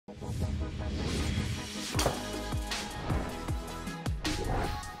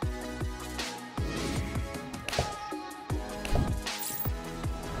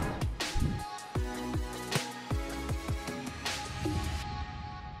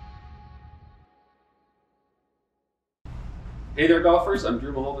Hey there, golfers. I'm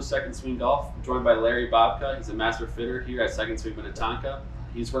Drew Mahowald with Second Swing Golf. I'm joined by Larry Bobka. He's a master fitter here at Second Swing Minnetonka.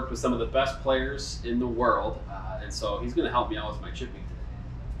 He's worked with some of the best players in the world, and so he's going to help me out with my chipping today.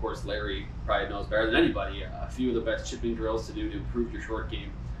 Of course, Larry probably knows better than anybody a few of the best chipping drills to do to improve your short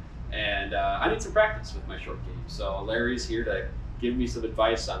game. And I need some practice with my short game. So Larry's here to give me some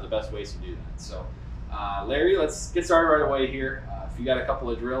advice on the best ways to do that. So Larry, let's get started right away here. If you got a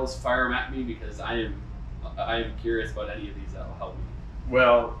couple of drills, fire them at me because I am curious about any of these that will help me.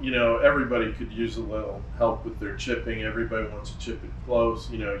 Well, you know, everybody could use a little help with their chipping. Everybody wants to chip it close.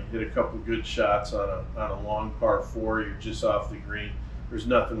 You know, you hit a couple good shots on a long par 4, you're just off the green. There's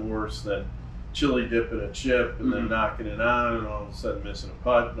nothing worse than chili dipping a chip and then knocking it on and all of a sudden missing a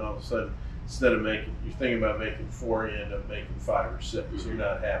putt, and all of a sudden, instead of you're thinking about making 4, you end up making 5 or 6. You're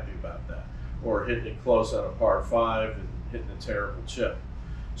not happy about that. Or hitting it close on a par 5 and hitting a terrible chip.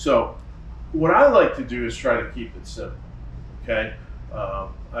 So what I like to do is try to keep it simple, okay?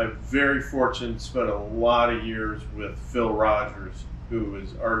 I'm very fortunate to spend a lot of years with Phil Rogers, who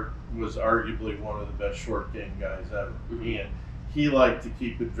was arguably one of the best short game guys ever. And he liked to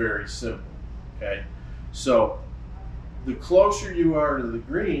keep it very simple, okay? So the closer you are to the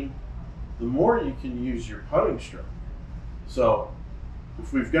green, the more you can use your putting stroke. So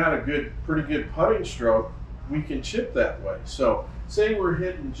if we've got a pretty good putting stroke, we can chip that way. So say we're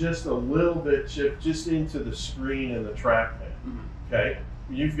hitting just a little bit chip just into the screen and the trackman, okay?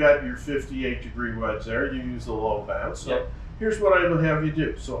 You've got your 58-degree wedge there. You use the low bounce. So here's what I would have you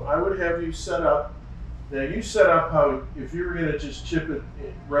do. So I would have you set up. Now you set up how, if you were going to just chip it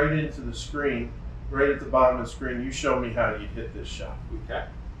right into the screen, right at the bottom of the screen, you show me how you hit this shot. Okay.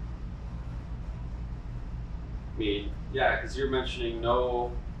 I mean, yeah, because you're mentioning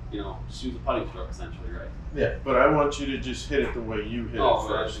just use the putting stroke essentially, right? Yeah, but I want you to just hit it the way you hit it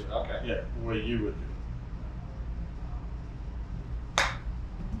first. Okay. Yeah, the way you would do it.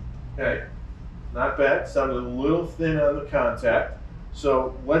 Okay, not bad. Sounded a little thin on the contact.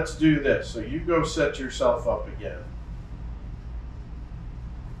 So let's do this. So you go set yourself up again.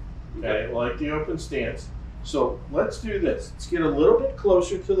 Okay, like the open stance. So let's do this. Let's get a little bit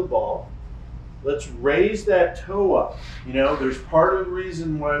closer to the ball. Let's raise that toe up. You know, there's part of the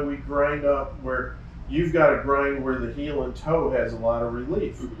reason why we grind up where you've got to grind where the heel and toe has a lot of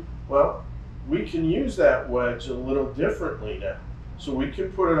relief. Well, we can use that wedge a little differently now. So we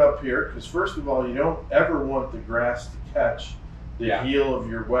can put it up here because first of all, you don't ever want the grass to catch the heel of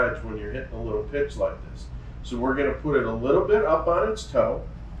your wedge when you're hitting a little pitch like this. So we're going to put it a little bit up on its toe.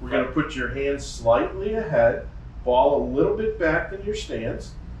 We're going to put your hands slightly ahead, ball a little bit back in your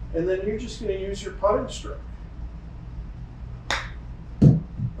stance, and then you're just going to use your putting stroke.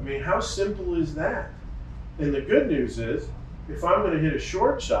 I mean, how simple is that? And the good news is, if I'm going to hit a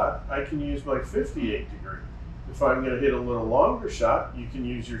short shot, I can use my 58 degree. If I'm going to hit a little longer shot, you can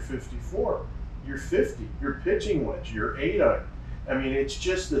use your 54, your 50, your pitching wedge, your 8-iron. I mean, it's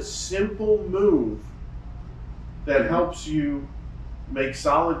just a simple move that helps you make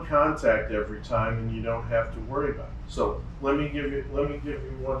solid contact every time, and you don't have to worry about it. So let me give you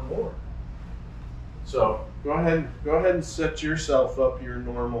one more. So go ahead and set yourself up your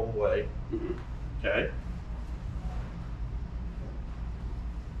normal way. Okay.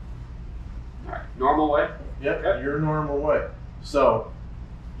 All right, normal way. Yep, your normal way. So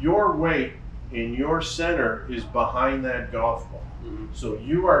your weight in your center is behind that golf ball. So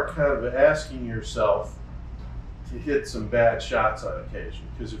you are kind of asking yourself to hit some bad shots on occasion.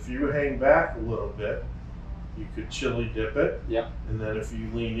 Because if you hang back a little bit, you could chili dip it. And then if you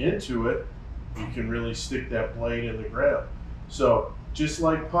lean into it, you can really stick that blade in the ground. So just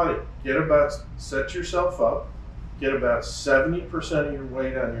like putting, set yourself up, get about 70% of your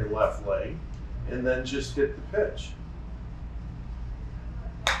weight on your left leg, and then just hit the pitch.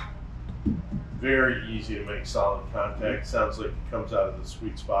 Very easy to make solid contact. Sounds like it comes out of the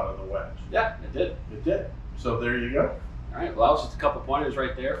sweet spot of the wedge. Yeah, it did. It did. So there you go. All right, well, that was just a couple pointers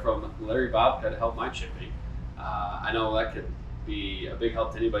right there from Larry Bobka to help my chipping. I know that could be a big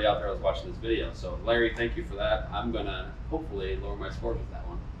help to anybody out there who's watching this video. So Larry, thank you for that. I'm going to hopefully lower my scores with that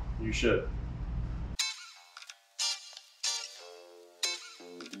one. You should.